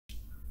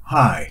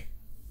Hi,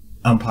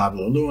 I'm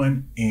Pablo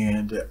Lewin,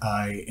 and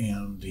I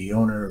am the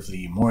owner of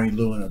the Maury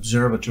Lewin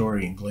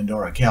Observatory in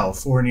Glendora,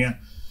 California.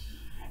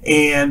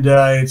 And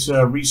it's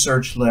a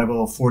research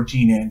level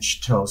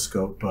 14-inch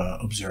telescope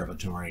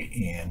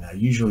observatory, and I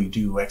usually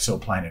do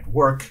exoplanet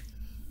work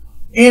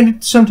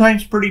and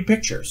sometimes pretty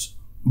pictures.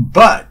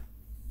 But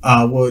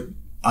what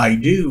I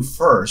do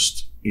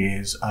first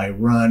is I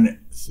run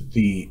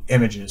the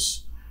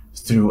images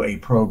through a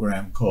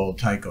program called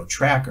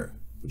Tycho-Tracker,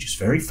 which is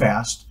very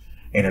fast,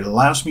 and it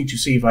allows me to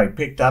see if I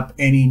picked up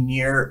any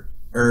near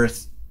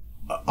Earth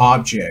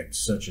objects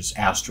such as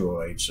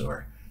asteroids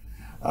or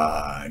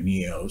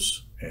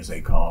NEOs, as they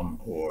call them,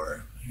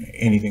 or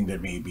anything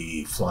that may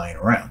be flying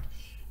around.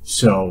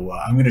 So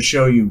I'm going to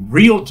show you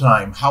real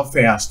time how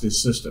fast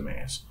this system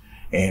is.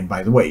 And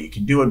by the way, you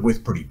can do it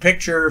with pretty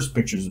pictures of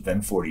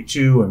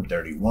M42,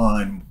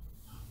 M31,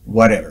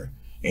 whatever.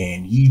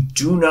 And you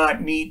do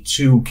not need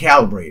to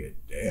calibrate it.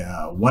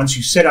 Once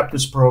you set up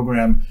this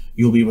program,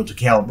 you'll be able to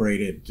calibrate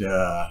it.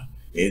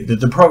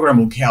 The program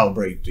will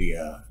calibrate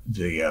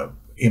the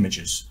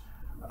images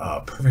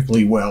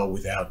perfectly well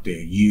without the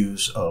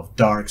use of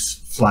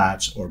darks,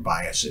 flats, or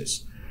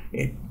biases.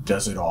 It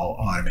does it all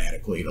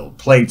automatically. It'll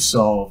plate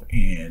solve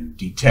and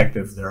detect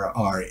if there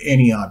are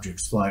any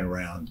objects flying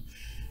around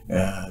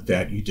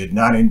that you did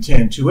not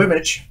intend to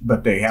image,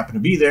 but they happen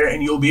to be there,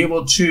 and you'll be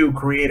able to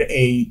create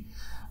a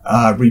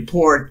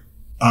report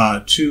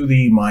to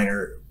the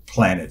Minor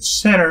Planet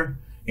Center,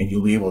 and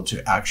you'll be able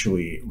to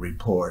actually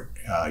report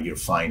your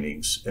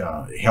findings,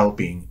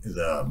 helping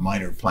the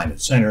Minor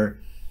Planet Center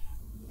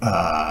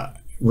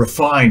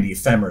refine the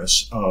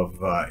ephemeris of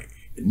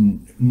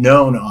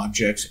known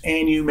objects,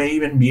 and you may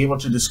even be able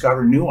to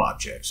discover new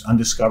objects,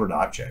 undiscovered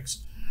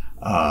objects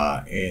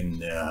in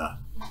the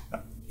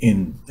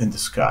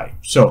sky.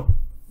 So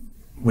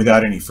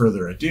without any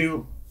further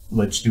ado,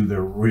 let's do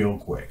the real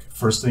quick.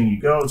 First thing you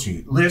go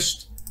to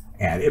list,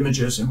 add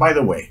images, and by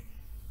the way,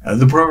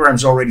 the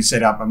program's already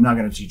set up. I'm not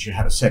going to teach you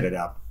how to set it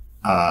up.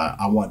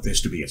 I want this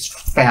to be as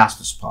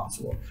fast as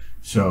possible.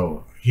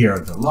 So here are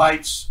the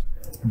lights.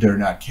 They're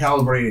not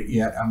calibrated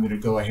yet. I'm going to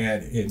go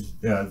ahead and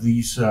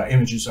these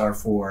images are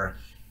for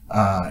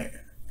exoplanet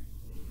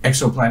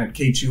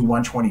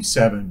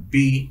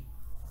K2-127b,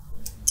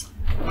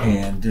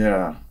 and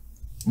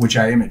which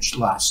I imaged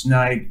last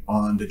night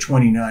on the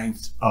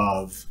 29th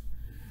of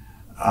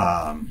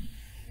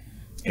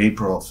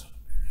April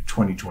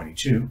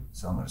 2022.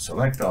 So I'm going to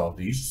select all of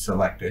these,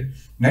 selected.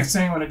 Next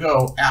thing I'm going to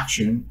go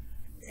action,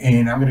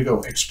 and I'm going to go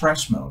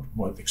express mode.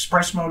 What the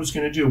express mode is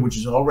going to do, which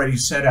is already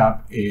set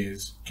up,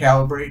 is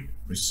calibrate,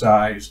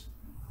 resize,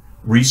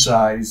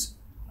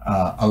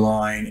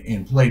 align,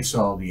 and plate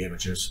solve the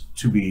images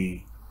to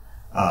be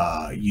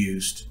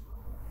used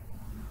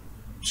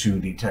to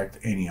detect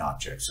any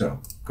object. So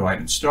go ahead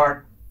and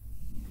start.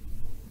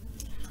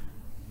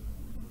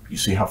 You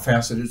see how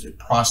fast it is? It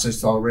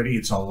processed already.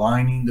 It's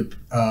aligning the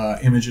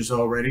images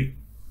already.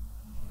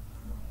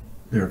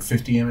 There are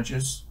 50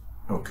 images.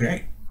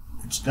 Okay,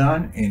 it's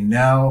done. And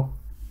now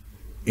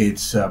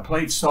it's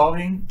plate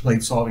solving.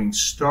 Plate solving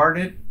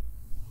started.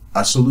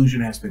 A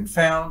solution has been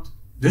found.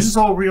 This is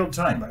all real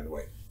time, by the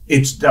way.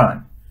 It's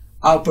done.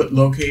 Output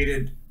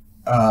located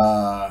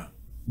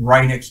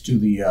right next to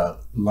the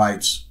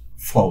lights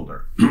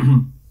folder.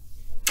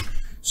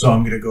 So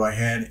I'm going to go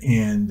ahead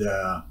and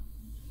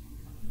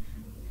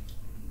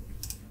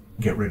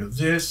get rid of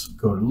this,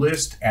 go to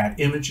list, add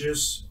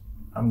images.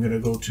 I'm going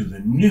to go to the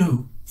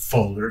new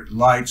folder,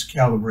 lights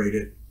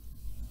calibrated.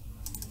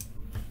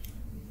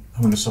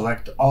 I'm going to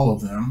select all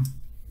of them.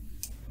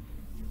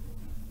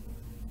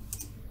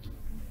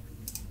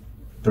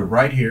 They're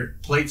right here.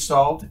 Plate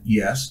solved,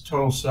 yes.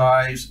 Total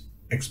size,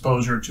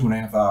 exposure,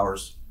 2.5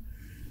 hours.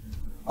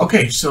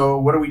 Okay, so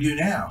what do we do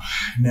now?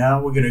 Now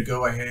we're going to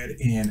go ahead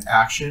and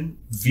action,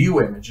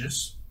 view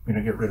images. I'm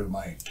going to get rid of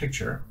my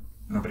picture.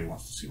 Nobody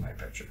wants to see my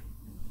picture.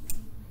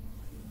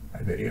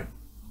 My video.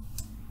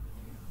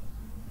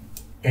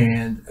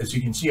 And as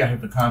you can see, I have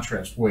the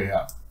contrast way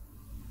up.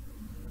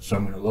 So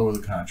I'm going to lower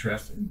the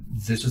contrast. And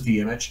this is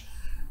the image.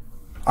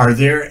 Are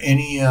there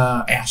any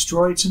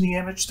asteroids in the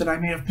image that I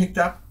may have picked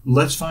up?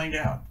 Let's find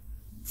out.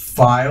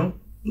 File,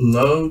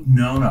 load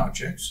known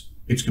objects.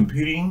 It's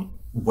computing,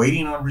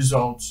 waiting on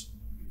results.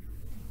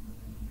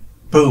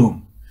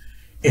 Boom.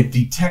 It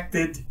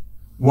detected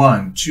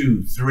 1,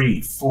 2,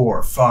 3,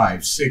 4,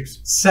 5, 6,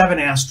 7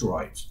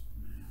 asteroids.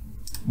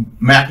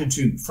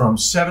 Magnitude from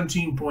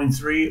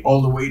 17.3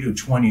 all the way to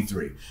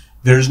 23.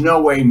 There's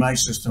no way my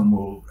system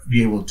will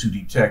be able to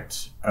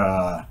detect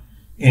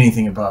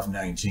anything above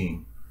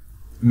 19,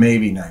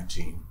 maybe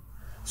 19.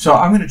 So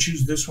I'm going to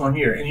choose this one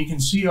here, and you can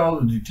see all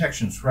the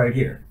detections right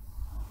here.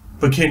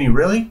 But can you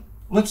really?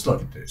 Let's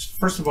look at this.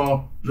 First of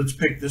all, let's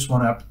pick this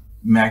one up,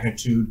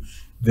 magnitude.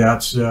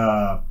 That's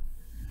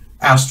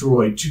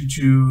asteroid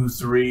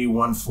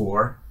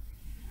 22314.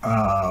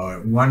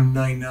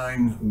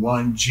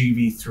 1991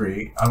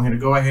 GV3. I'm going to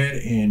go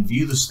ahead and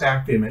view the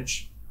stacked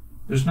image.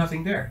 There's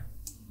nothing there.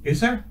 Is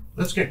there?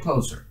 Let's get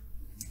closer.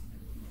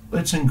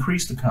 Let's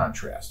increase the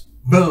contrast.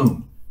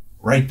 Boom,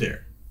 right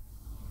there.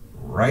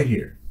 right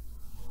here.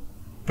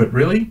 But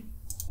really,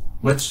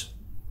 let's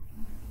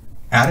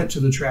add it to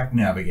the track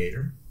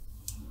navigator,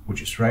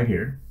 which is right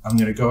here. I'm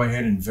going to go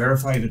ahead and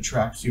verify the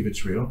track, see if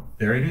it's real.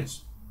 There it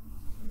is.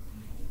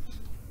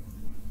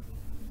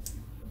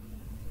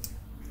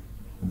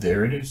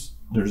 There it is.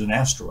 There's an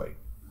asteroid.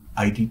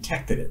 I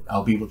detected it.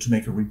 I'll be able to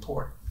make a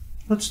report.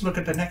 Let's look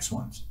at the next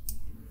ones.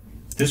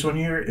 This one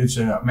here is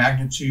a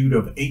magnitude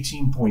of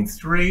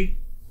 18.3.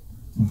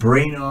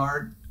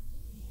 Brainard.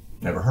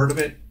 Never heard of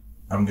it.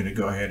 I'm going to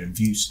go ahead and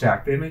view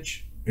stacked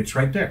image. It's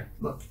right there.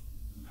 Look.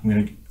 I'm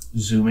going to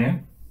zoom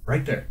in.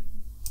 Right there.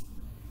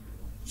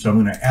 So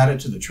I'm going to add it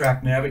to the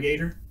track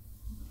navigator.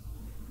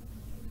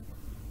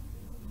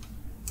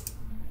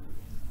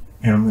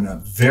 And I'm going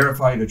to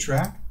verify the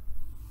track.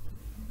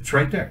 It's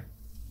right there.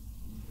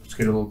 Let's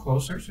get a little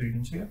closer so you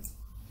can see it.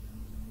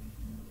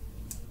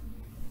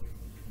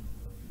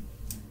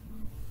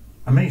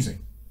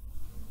 Amazing.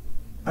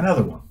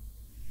 Another one.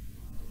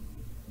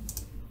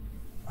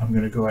 I'm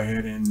going to go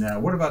ahead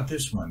and, what about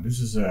this one? This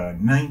is a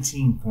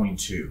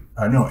 19.2.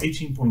 No,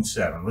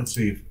 18.7. Let's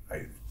see if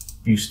I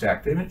view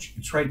stacked image.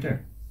 It's right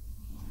there.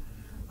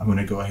 I'm going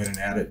to go ahead and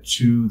add it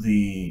to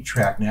the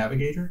track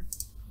navigator.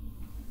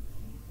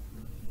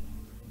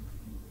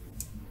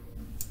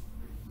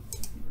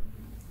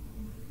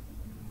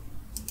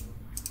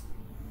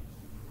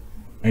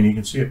 And you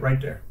can see it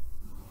right there.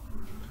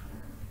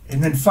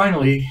 And then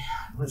finally,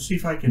 let's see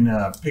if I can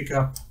pick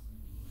up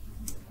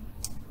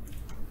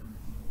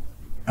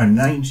a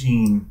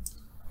 19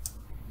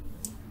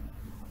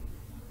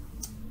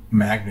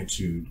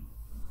 magnitude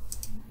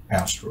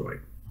asteroid.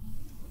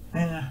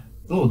 A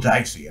little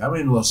dicey. I'm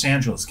in Los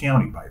Angeles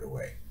County, by the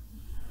way.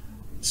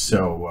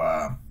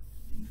 So,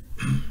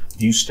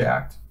 view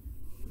stacked.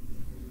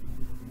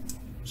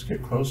 Let's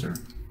get closer.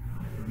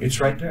 It's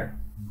right there.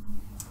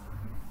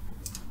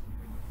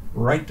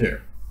 Right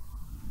there.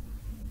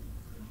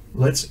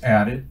 Let's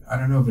add it. I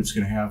don't know if it's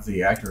going to have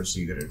the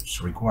accuracy that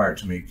it's required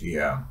to make the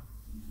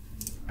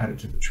add it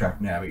to the track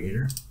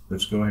navigator.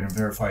 Let's go ahead and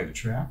verify the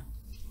track.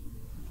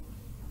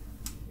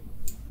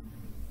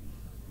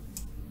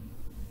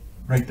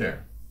 Right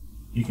there.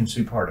 You can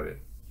see part of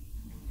it.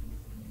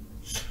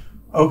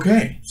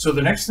 Okay, so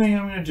the next thing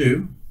I'm going to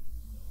do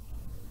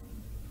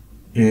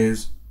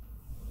is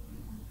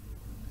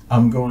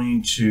I'm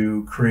going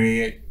to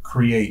create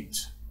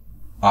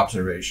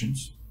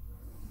observations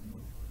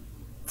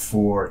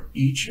for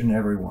each and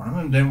every one of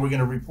them, and then we're going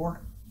to report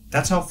them.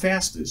 That's how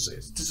fast this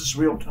is. This is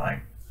real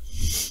time.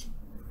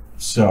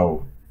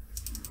 So,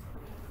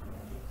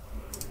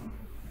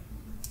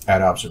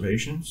 add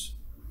observations,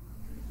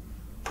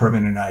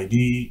 permanent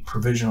ID,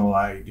 provisional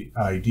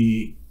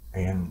ID,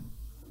 and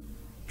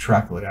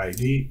tracklet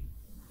ID.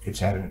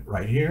 It's added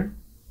right here.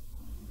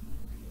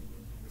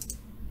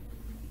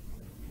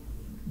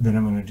 Then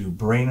I'm going to do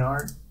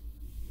Brainard,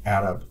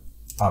 add up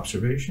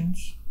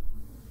observations.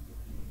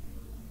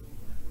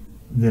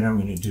 Then I'm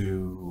going to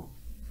do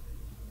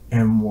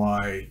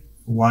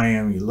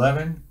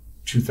YM11,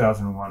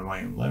 2001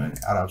 YM11,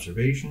 add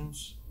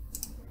observations.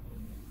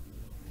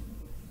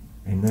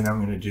 And then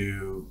I'm going to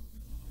do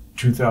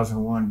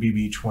 2001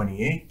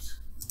 BB28,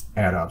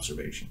 add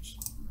observations.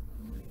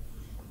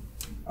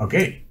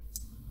 Okay.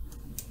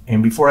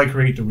 And before I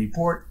create the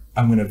report,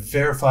 I'm going to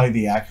verify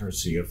the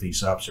accuracy of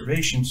these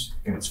observations.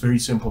 And it's very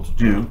simple to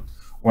do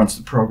once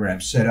the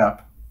program's set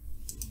up.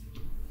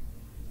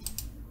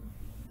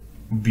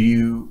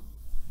 View.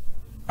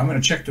 I'm going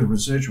to check the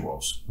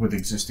residuals with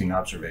existing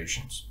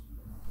observations.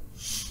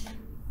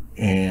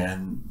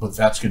 And what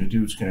that's going to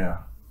do is going to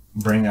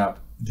bring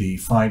up the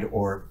Find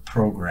Orb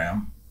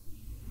program,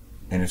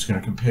 and it's going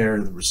to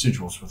compare the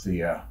residuals with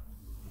the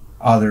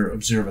other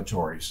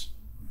observatories.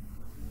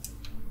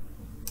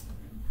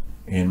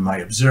 And my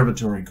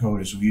observatory code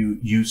is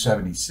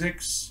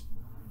U76.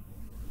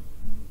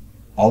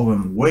 All of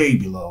them way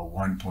below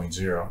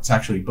 1.0. It's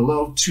actually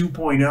below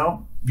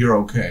 2.0. You're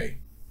okay.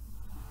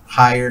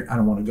 Higher, I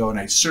don't want to go, and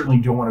I certainly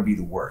don't want to be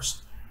the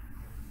worst.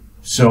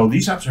 So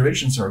these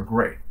observations are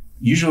great.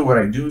 Usually what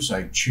I do is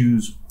I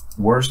choose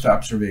worst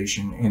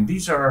observation, and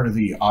these are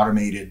the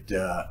automated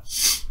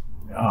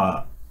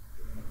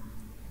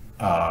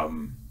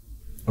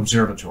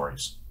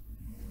observatories.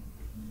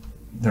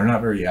 They're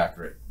not very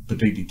accurate, but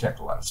they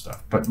detect a lot of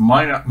stuff. But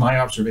my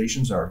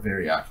observations are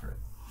very accurate.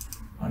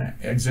 I'm going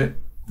to exit.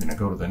 I'm going to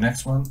go to the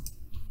next one.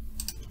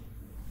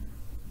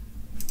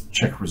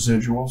 Check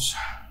residuals.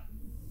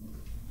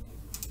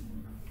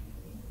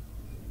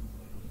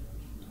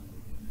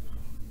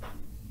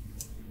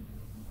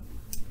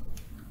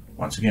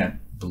 Once again,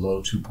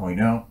 below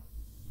 2.0,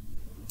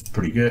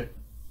 pretty good.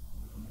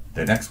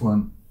 The next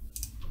one,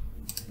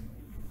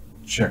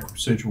 check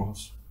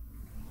residuals.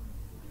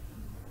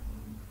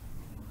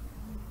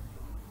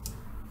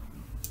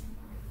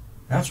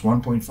 That's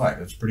 1.5,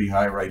 that's pretty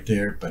high right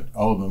there, but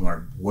all of them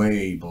are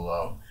way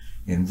below.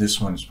 And this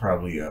one's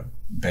probably a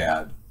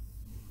bad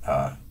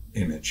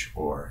image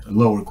or a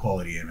lower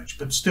quality image,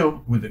 but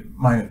still with it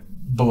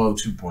below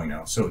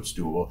 2.0, so it's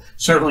doable.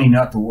 Certainly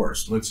not the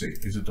worst. Let's see,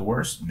 is it the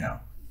worst?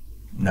 No.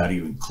 Not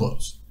even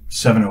close.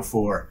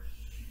 704.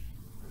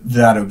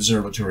 That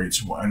observatory,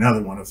 it's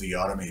another one of the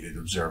automated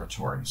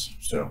observatories.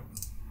 So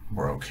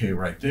we're okay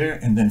right there.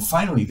 And then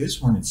finally,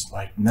 this one is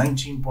like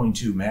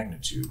 19.2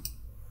 magnitude.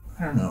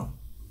 I don't know.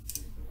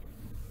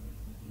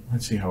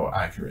 Let's see how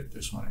accurate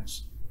this one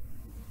is.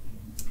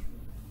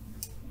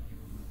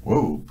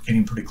 Whoa,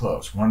 getting pretty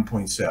close,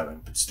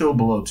 1.7, but still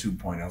below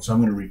 2.0, so I'm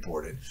going to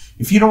report it.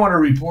 If you don't want to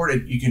report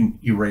it, you can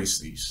erase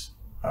these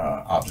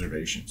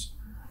observations.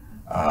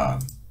 But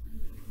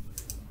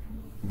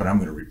I'm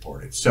going to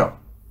report it. So,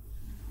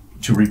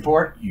 to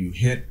report, you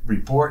hit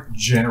report,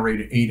 generate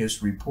an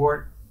ADIS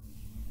report,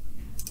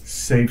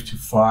 save to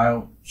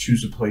file,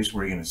 choose a place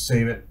where you're going to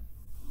save it.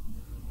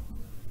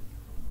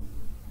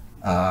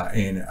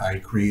 And I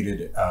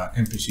created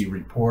MPC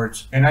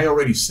reports, and I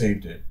already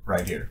saved it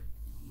right here.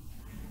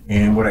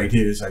 And what I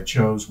did is I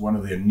chose one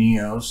of the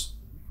NEOs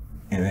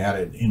and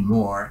added in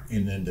more,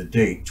 and then the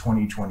date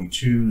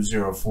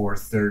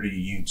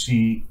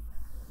 2022-04-30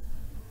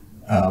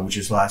 UT, which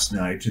is last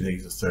night.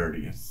 Today's the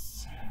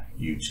 30th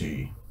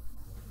UT.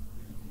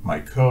 My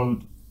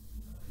code,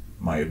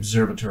 my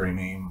observatory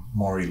name,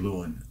 Maury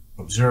Lewin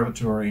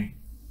Observatory,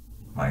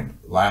 my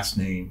last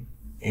name,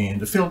 and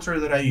the filter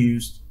that I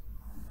used.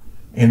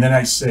 And then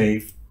I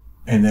save,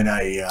 and then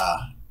I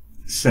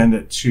send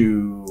it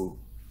to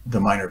the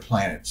Minor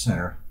Planet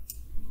Center,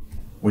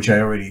 which I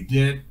already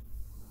did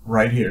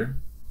right here.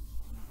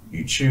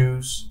 You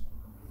choose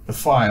the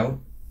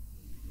file,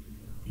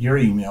 your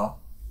email,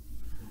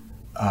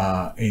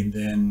 and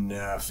then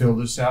fill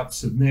this out,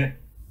 submit,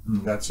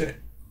 and that's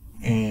it.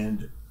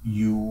 And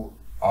you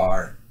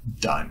are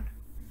done.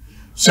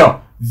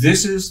 So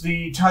this is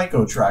the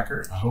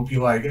Tycho-Tracker. I hope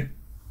you like it.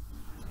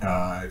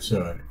 It's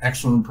an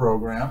excellent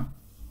program.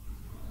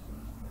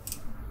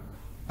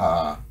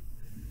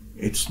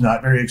 It's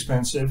not very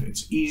expensive.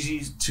 It's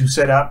easy to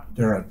set up.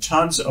 There are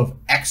tons of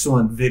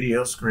excellent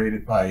videos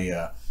created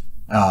by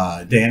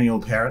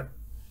Daniel Parrott,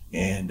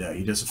 and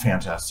he does a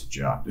fantastic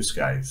job. This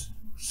guy is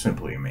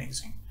simply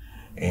amazing.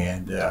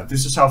 And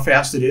this is how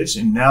fast it is.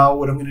 And now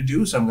what I'm going to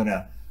do is I'm going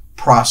to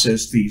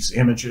process these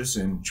images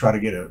and try to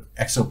get an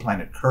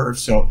exoplanet curve.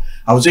 So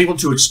I was able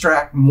to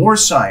extract more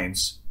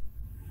science,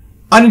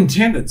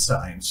 unintended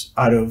science,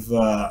 out of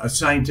a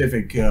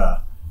scientific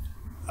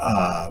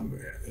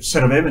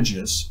set of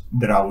images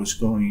that I was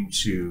going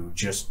to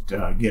just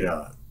get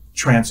a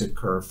transit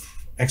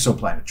curve,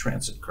 exoplanet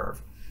transit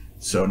curve.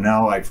 So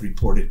now I've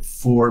reported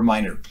 4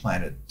 minor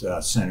planet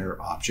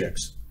center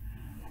objects,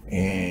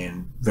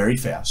 and very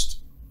fast.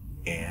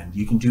 And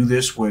you can do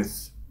this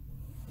with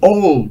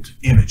old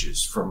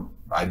images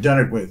I've done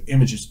it with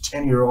images,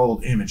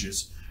 10-year-old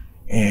images,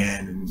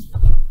 and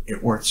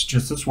it works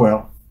just as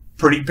well.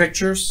 Pretty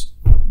pictures.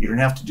 You don't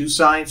have to do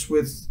science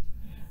with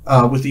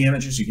the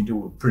images. You can do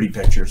it with pretty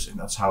pictures, and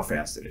that's how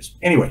fast it is.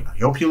 Anyway, I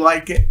hope you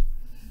like it,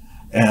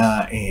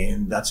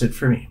 and that's it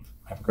for me.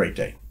 Have a great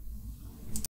day.